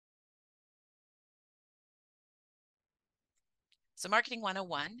So Marketing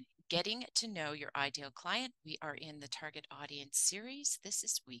 101, getting to know your ideal client. We are in the target audience series. This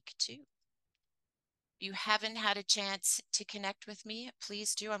is week 2. If you haven't had a chance to connect with me,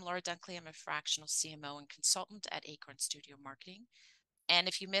 please do. I'm Laura Dunkley. I'm a fractional CMO and consultant at Acorn Studio Marketing. And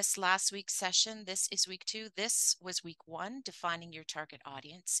if you missed last week's session, this is week 2. This was week 1, defining your target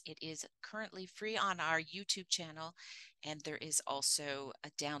audience. It is currently free on our YouTube channel, and there is also a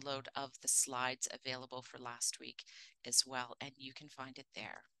download of the slides available for last week as well, and you can find it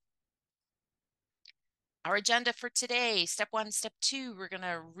there. Our agenda for today, step 1, step 2, we're going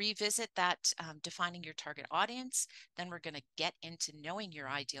to revisit that defining your target audience. Then we're going to get into knowing your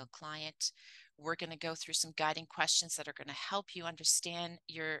ideal client. We're going to go through some guiding questions that are going to help you understand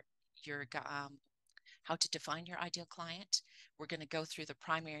how to define your ideal client. We're going to go through the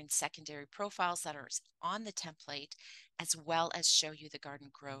primary and secondary profiles that are on the template, as well as show you the Garden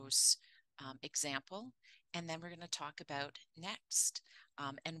Grows example. And then we're going to talk about next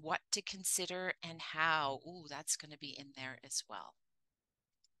and what to consider and how. Ooh, that's going to be in there as well.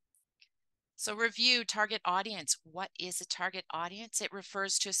 So review target audience. What is a target audience? It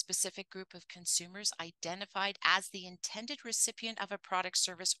refers to a specific group of consumers identified as the intended recipient of a product,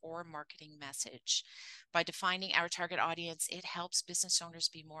 service, or marketing message. By defining our target audience, it helps business owners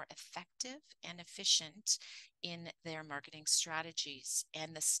be more effective and efficient in their marketing strategies.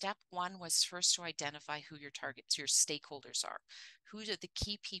 And the step 1 was first to identify who your targets, your stakeholders are. Who are the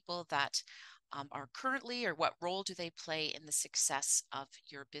key people that are currently, or what role do they play in the success of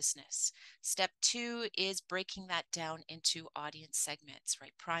your business? Step 2 is breaking that down into audience segments,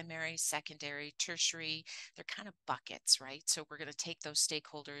 right? Primary, secondary, tertiary, they're kind of buckets, right? So we're going to take those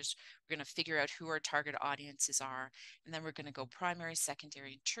stakeholders, we're going to figure out who our target audiences are, and then we're going to go primary,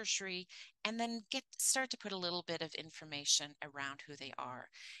 secondary, and tertiary, and then start to put a little bit of information around who they are.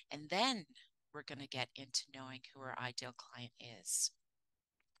 And then we're going to get into knowing who our ideal client is.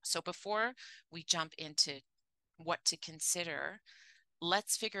 So before we jump into what to consider,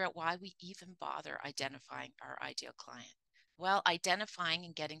 let's figure out why we even bother identifying our ideal client. Well, identifying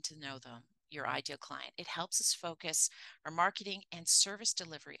and getting to know them, your ideal client, it helps us focus our marketing and service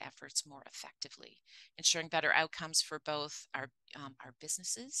delivery efforts more effectively, ensuring better outcomes for both our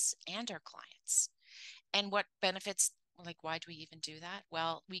businesses and our clients. And what benefits, like why do we even do that?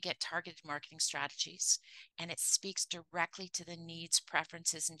 Well, we get targeted marketing strategies, and it speaks directly to the needs,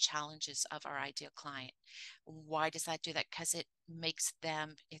 preferences, and challenges of our ideal client. Why does that do that? Because it makes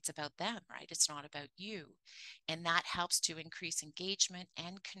them, it's about them, right? It's not about you. And that helps to increase engagement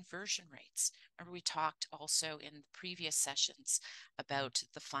and conversion rates. Remember, we talked also in previous sessions about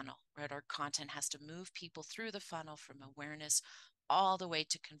the funnel, right? Our content has to move people through the funnel from awareness all the way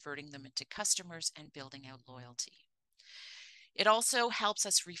to converting them into customers and building out loyalty. It also helps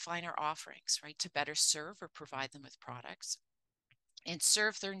us refine our offerings, right, to better serve or provide them with products and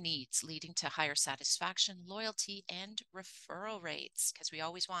serve their needs, leading to higher satisfaction, loyalty, and referral rates, because we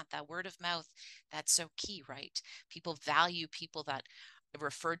always want that word of mouth. That's so key, right? People value people that are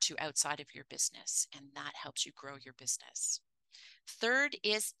referred to outside of your business, and that helps you grow your business. Third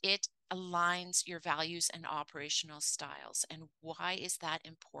is it aligns your values and operational styles. And why is that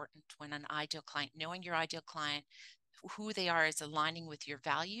important when an ideal client, knowing your ideal client, who they are is aligning with your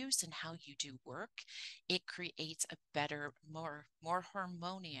values and how you do work, it creates a better, more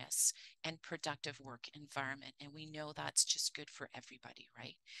harmonious and productive work environment. And we know that's just good for everybody,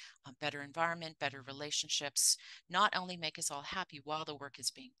 right? A better environment, better relationships, not only make us all happy while the work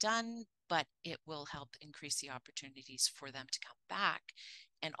is being done, but it will help increase the opportunities for them to come back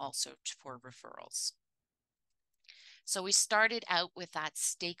and also for referrals. So we started out with that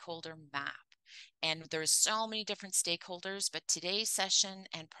stakeholder map. And there's so many different stakeholders, but today's session,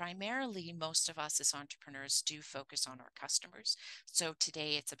 and primarily most of us as entrepreneurs, do focus on our customers. So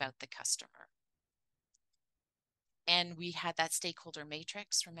today it's about the customer. And we had that stakeholder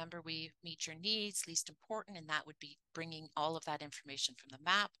matrix. Remember, we meet your needs, least important, and that would be bringing all of that information from the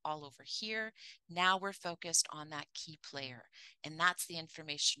map all over here. Now we're focused on that key player. And that's the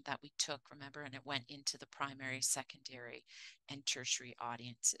information that we took, remember, and it went into the primary, secondary, and tertiary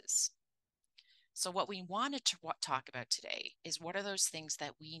audiences. So what we wanted to talk about today is what are those things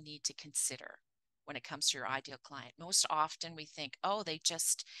that we need to consider when it comes to your ideal client. Most often we think, oh,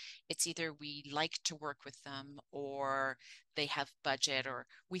 it's either we like to work with them or they have budget, or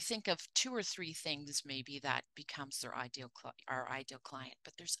we think of 2 or 3 things maybe that becomes our ideal client.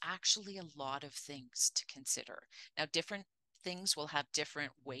 But there's actually a lot of things to consider. Now, different things will have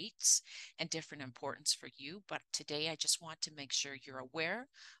different weights and different importance for you. But today I just want to make sure you're aware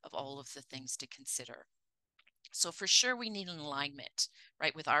of all of the things to consider. So for sure we need an alignment,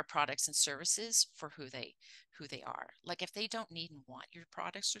 right, with our products and services for who they are. Like if they don't need and want your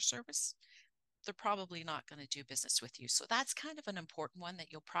products or service, they're probably not going to do business with you. So that's kind of an important one that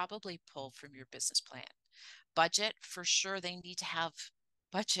you'll probably pull from your business plan. Budget, for sure, they need to have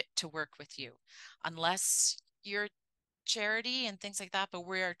budget to work with you, unless you're charity and things like that. But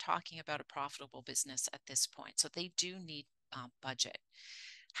we're talking about a profitable business at this point. So they do need budget.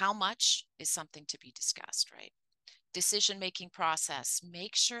 How much is something to be discussed, right? Decision-making process.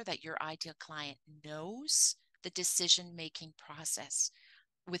 Make sure that your ideal client knows the decision-making process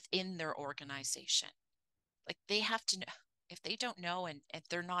within their organization. Like they have to know. If they don't know, and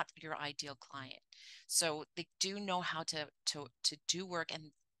they're not your ideal client, so they do know how to do work,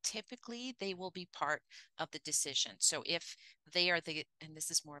 and typically they will be part of the decision. So if they are the, and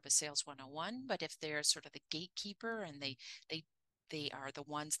this is more of a sales 101, but if they're sort of the gatekeeper and they they are the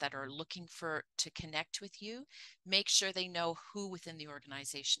ones that are looking for to connect with you, make sure they know who within the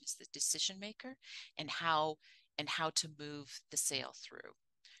organization is the decision maker, and how to move the sale through.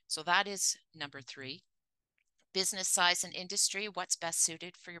 So that is number 3. Business size and industry, what's best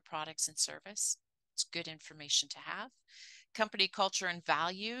suited for your products and service. It's good information to have. Company culture and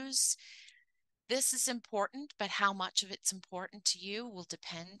values. This is important, but how much of it's important to you will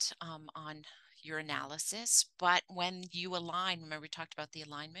depend on your analysis. But when you align, remember we talked about the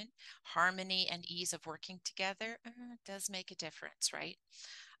alignment, harmony and ease of working together does make a difference, right?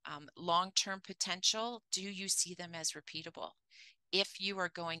 Long-term potential, do you see them as repeatable? If you are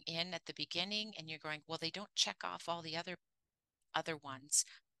going in at the beginning and you're going, well, they don't check off all the other ones,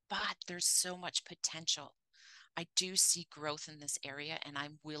 but there's so much potential. I do see growth in this area and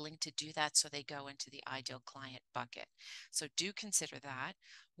I'm willing to do that, so they go into the ideal client bucket. So do consider that.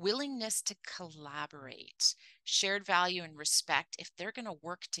 Willingness to collaborate, shared value and respect. If they're going to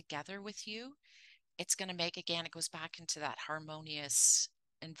work together with you, it's going to make, again, it goes back into that harmonious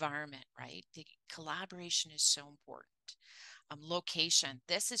environment, right? The collaboration is so important. Location,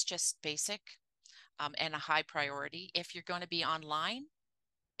 this is just basic and a high priority. If you're going to be online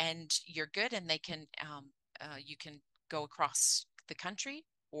and you're good and they can, you can go across the country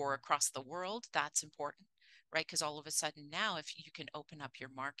or across the world, that's important, right? Because all of a sudden now, if you can open up your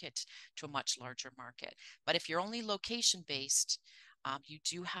market to a much larger market. But if you're only location based, you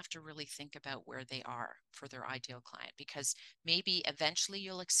do have to really think about where they are for their ideal client, because maybe eventually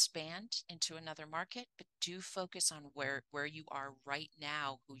you'll expand into another market, but do focus on where you are right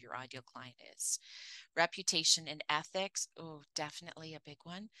now, who your ideal client is. Reputation and ethics, oh, definitely a big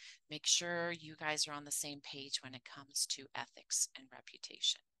one. Make sure you guys are on the same page when it comes to ethics and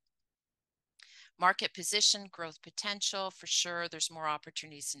reputation. Market position, growth potential, for sure there's more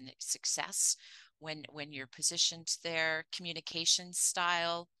opportunities and success when you're positioned there. Communication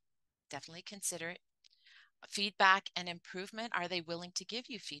style, definitely consider it. Feedback and improvement, are they willing to give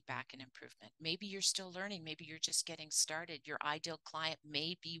you feedback and improvement? Maybe you're still learning, maybe you're just getting started. Your ideal client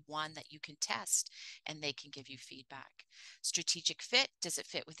may be one that you can test and they can give you feedback. Strategic fit, does it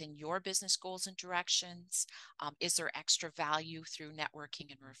fit within your business goals and directions? Is there extra value through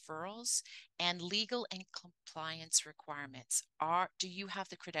networking and referrals? And legal and compliance requirements, do you have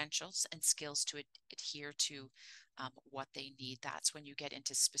the credentials and skills to adhere to what they need? That's when you get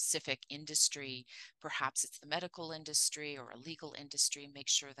into specific industry. Perhaps it's the medical industry or a legal industry. Make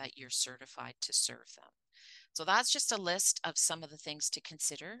sure that you're certified to serve them. So that's just a list of some of the things to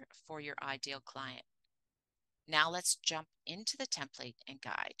consider for your ideal client. Now let's jump into the template and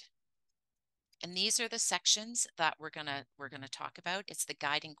guide. And these are the sections that we're gonna talk about. It's the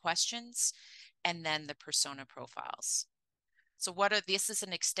guiding questions and then the persona profiles. So this is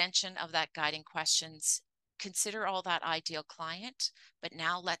an extension of that guiding questions. Consider all that ideal client, but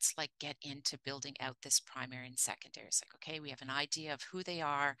now let's like get into building out this primary and secondary. It's like, okay, we have an idea of who they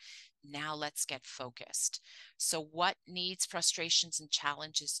are. Now let's get focused. So what needs, frustrations, and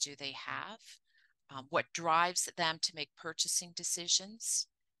challenges do they have? What drives them to make purchasing decisions?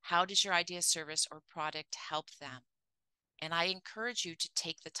 How does your idea, service, or product help them? And I encourage you to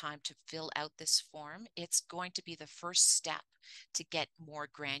take the time to fill out this form. It's going to be the first step to get more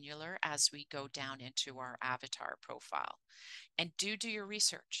granular as we go down into our avatar profile. And do your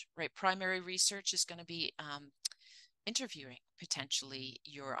research, right? Primary research is going to be interviewing potentially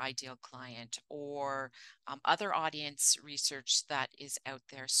your ideal client, or other audience research that is out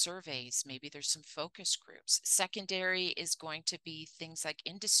there, surveys, maybe there's some focus groups. Secondary is going to be things like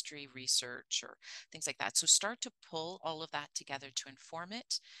industry research or things like that. So start to pull all of that together to inform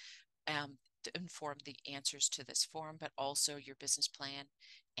it, to inform the answers to this form, but also your business plan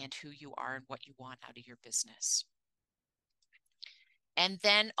and who you are and what you want out of your business. And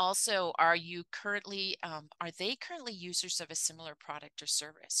then also, are they currently users of a similar product or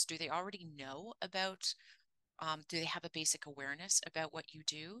service? Do they already know about, do they have a basic awareness about what you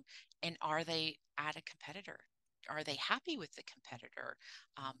do? And are they at a competitor? Are they happy with the competitor?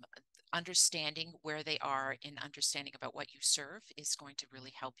 Um, Understanding where they are in understanding about what you serve is going to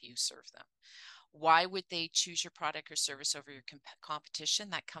really help you serve them. Why would they choose your product or service over your competition?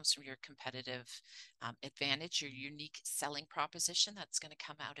 That comes from your competitive advantage, your unique selling proposition that's going to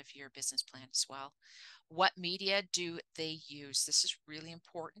come out of your business plan as well. What media do they use? This is really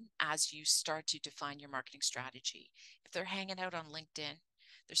important as you start to define your marketing strategy. If they're hanging out on LinkedIn,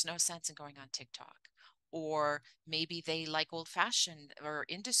 there's no sense in going on TikTok. Or maybe they like old fashioned or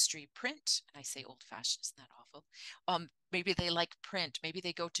industry print. And I say old fashioned, isn't that awful? Maybe they like print. Maybe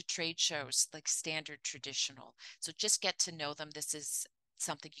they go to trade shows like standard traditional. So just get to know them. This is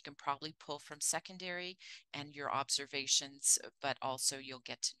something you can probably pull from secondary and your observations, but also you'll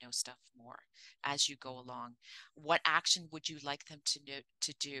get to know stuff more as you go along. What action would you like them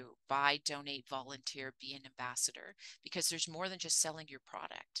to do? Buy, donate, volunteer, be an ambassador? Because there's more than just selling your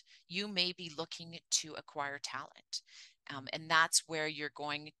product. You may be looking to acquire talent. And that's where you're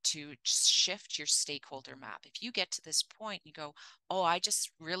going to shift your stakeholder map. If you get to this point and you go, oh, I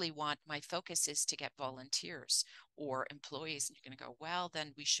just really want, my focus is to get volunteers or employees, and you're going to go, well,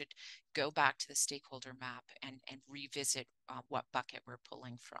 then we should go back to the stakeholder map and revisit what bucket we're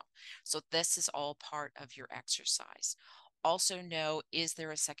pulling from. So this is all part of your exercise. Also know, is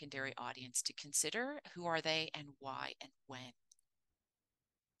there a secondary audience to consider? Who are they and why and when?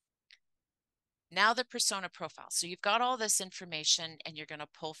 Now the persona profile. So you've got all this information and you're going to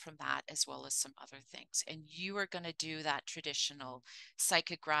pull from that as well as some other things. And you are going to do that traditional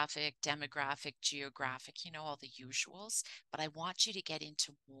psychographic, demographic, geographic, all the usuals. But I want you to get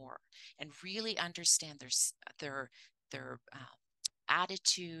into more and really understand their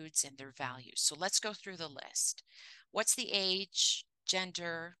attitudes and their values. So let's go through the list. What's the age,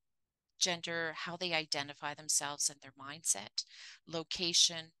 gender, how they identify themselves and their mindset,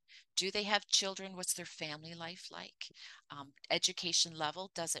 location. Do they have children? What's their family life like? Education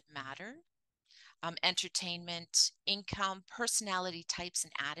level, does it matter? Entertainment, income, personality types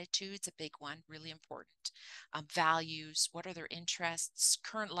and attitudes, a big one, really important. Values, what are their interests,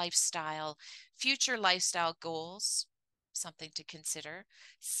 current lifestyle, future lifestyle goals, something to consider.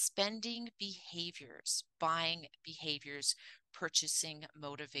 Spending behaviors, buying behaviors, purchasing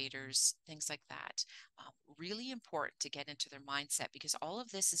motivators, things like that. Really important to get into their mindset because all of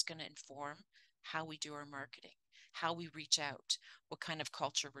this is going to inform how we do our marketing, how we reach out, what kind of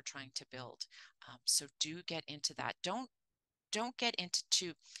culture we're trying to build. So do get into that. Don't get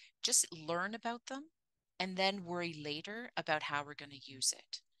into just learn about them and then worry later about how we're going to use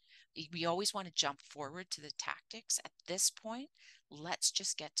it. We always want to jump forward to the tactics. At this point, let's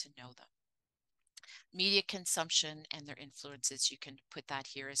just get to know them. Media consumption and their influences, you can put that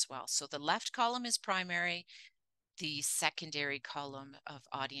here as well. So the left column is primary, the secondary column of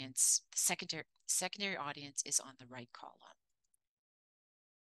audience, the secondary audience is on the right column.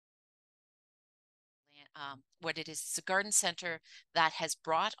 What it is, it's a garden center that has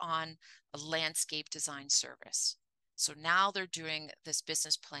brought on a landscape design service. So now they're doing this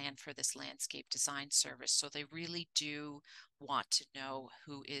business plan for this landscape design service. So they really do want to know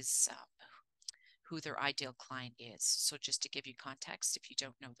who their ideal client is. So just to give you context, if you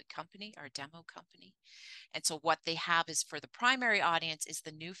don't know the company, our demo company. And so what they have is for the primary audience is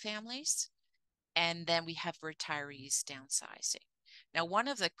the new families. And then we have retirees downsizing. Now, one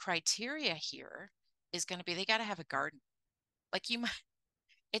of the criteria here is going to be they got to have a garden. Like you might,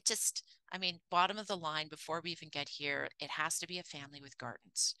 it just, I mean, bottom of the line before we even get here, it has to be a family with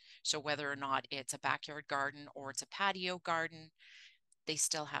gardens. So whether or not it's a backyard garden or it's a patio garden, they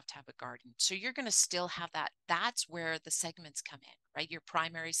still have to have a garden. So you're going to still have that. That's where the segments come in, right? Your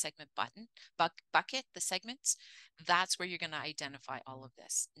primary segment bucket, the segments, that's where you're going to identify all of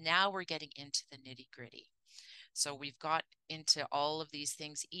this. Now we're getting into the nitty gritty. So we've got into all of these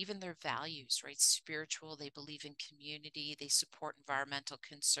things, even their values, right? Spiritual, they believe in community, they support environmental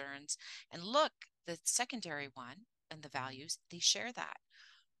concerns. And look, the secondary one and the values, they share that.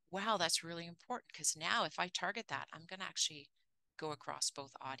 Wow, that's really important because now if I target that, I'm going to actually go across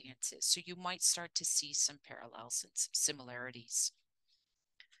both audiences. So you might start to see some parallels and some similarities.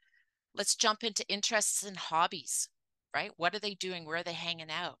 Let's jump into interests and hobbies, right? What are they doing? Where are they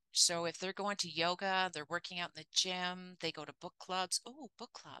hanging out? So if they're going to yoga, they're working out in the gym, they go to book clubs. Oh,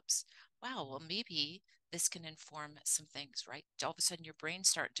 book clubs. Wow, well, maybe this can inform some things, right? All of a sudden your brain's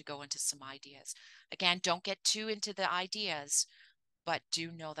starting to go into some ideas. Again, don't get too into the ideas, but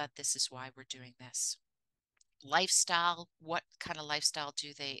do know that this is why we're doing this. lifestyle. What kind of lifestyle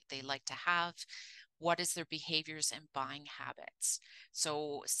do they like to have? What is their behaviors and buying habits?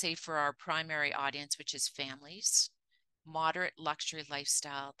 So say for our primary audience, which is families, moderate luxury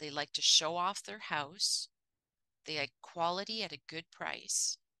lifestyle, they like to show off their house. They like quality at a good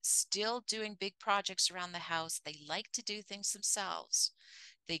price, still doing big projects around the house. They like to do things themselves.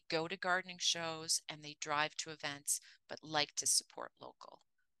 They go to gardening shows and they drive to events, but like to support local.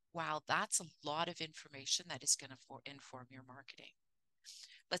 Wow, that's a lot of information that is going to inform your marketing.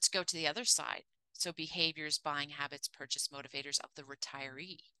 Let's go to the other side. So behaviors, buying habits, purchase motivators of the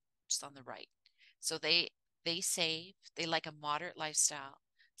retiree, just on the right. So they save, they like a moderate lifestyle,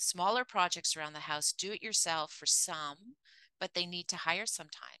 smaller projects around the house, do it yourself for some, but they need to hire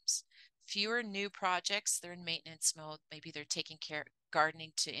sometimes. Fewer new projects, they're in maintenance mode. Maybe they're taking care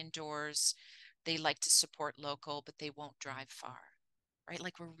gardening to indoors. They like to support local, but they won't drive far. Right?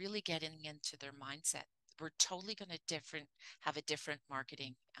 Like we're really getting into their mindset. We're totally going to have a different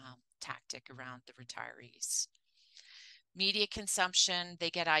marketing tactic around the retirees. Media consumption, they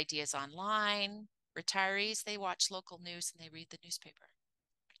get ideas online. Retirees, they watch local news and they read the newspaper.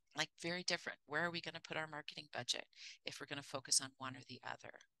 Like very different. Where are we going to put our marketing budget if we're going to focus on one or the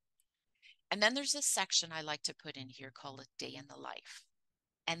other? And then there's this section I like to put in here called a day in the life.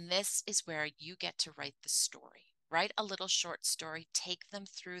 And this is where you get to write the story. Write a little short story, take them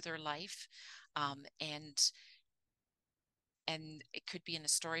through their life, and it could be in a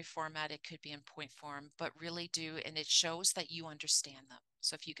story format, it could be in point form, but really do, and it shows that you understand them.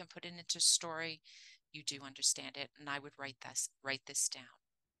 So if you can put it into story, you do understand it. And I would write this down.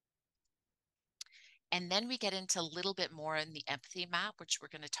 And then we get into a little bit more in the empathy map, which we're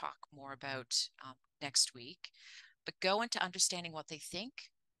going to talk more about next week. But go into understanding what they think,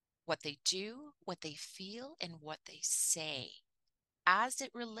 what they do, what they feel, and what they say as it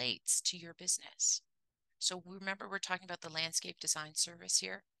relates to your business. So remember, we're talking about the landscape design service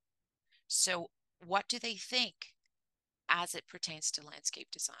here. So what do they think as it pertains to landscape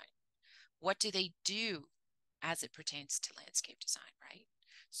design? What do they do as it pertains to landscape design, right?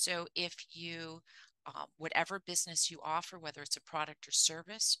 So if you, whatever business you offer, whether it's a product or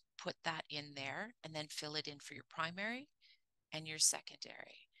service, put that in there and then fill it in for your primary and your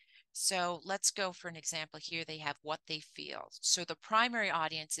secondary. So let's go for an example here. They have what they feel. So the primary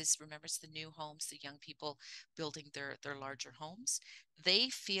audience is, remember, it's the new homes, the young people building their larger homes. They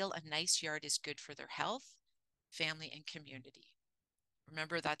feel a nice yard is good for their health, family, and community.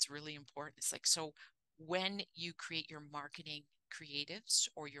 Remember, that's really important. It's like, so when you create your marketing creatives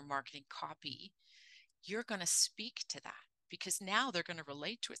or your marketing copy, you're going to speak to that because now they're going to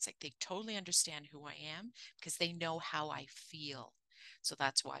relate to it. It's like they totally understand who I am because they know how I feel. So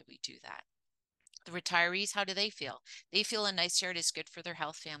that's why we do that. The retirees, how do they feel? They feel a nice yard is good for their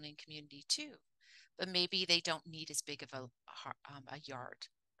health, family, and community too. But maybe they don't need as big of a yard,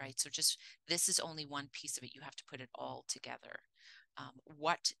 right? So just this is only one piece of it. You have to put it all together.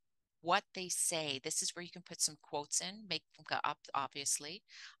 What they say, this is where you can put some quotes in, make them go up, obviously.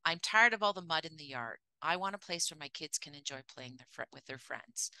 I'm tired of all the mud in the yard. I want a place where my kids can enjoy playing with their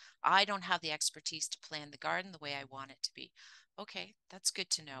friends. I don't have the expertise to plan the garden the way I want it to be. Okay, that's good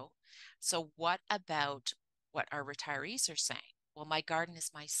to know. So what about what our retirees are saying? Well, my garden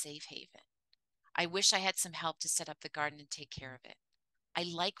is my safe haven. I wish I had some help to set up the garden and take care of it. I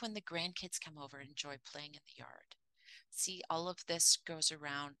like when the grandkids come over and enjoy playing in the yard. See, all of this goes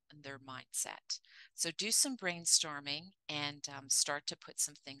around in their mindset. So do some brainstorming and start to put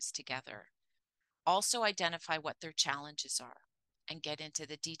some things together. Also identify what their challenges are and get into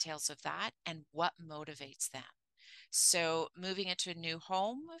the details of that and what motivates them. So moving into a new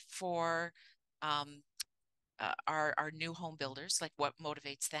home for um, our new home builders, like what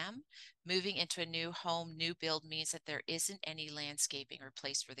motivates them. Moving into a new home, new build means that there isn't any landscaping or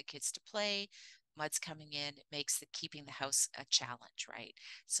place for the kids to play. Mud's coming in, it makes the keeping the house a challenge, right?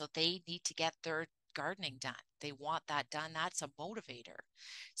 So they need to get their gardening done. They want that done. That's a motivator.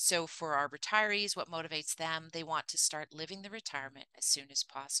 So for our retirees, what motivates them? They want to start living the retirement as soon as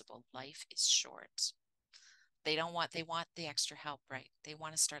possible. Life is short. They want the extra help, right? They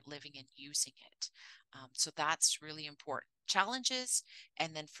want to start living and using it. So that's really important. Challenges,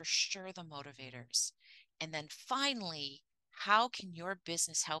 and then for sure the motivators. And then finally, how can your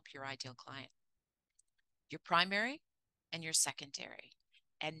business help your ideal client? Your primary and your secondary,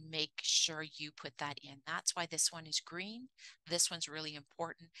 and make sure you put that in. That's why this one is green. This one's really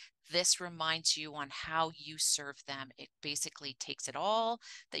important. This reminds you on how you serve them. It basically takes it all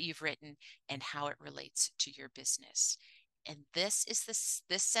that you've written and how it relates to your business. And this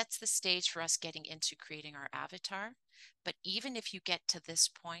sets the stage for us getting into creating our avatar. But even if you get to this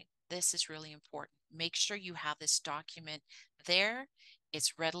point, This is really important. Make sure you have this document there.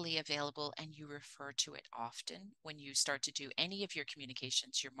 It's readily available and you refer to it often when you start to do any of your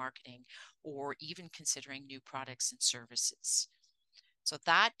communications, your marketing, or even considering new products and services. So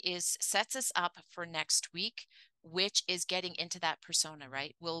that sets us up for next week, which is getting into that persona,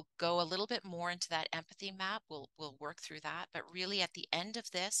 right? We'll go a little bit more into that empathy map. We'll work through that. But really at the end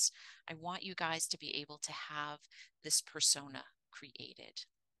of this, I want you guys to be able to have this persona created.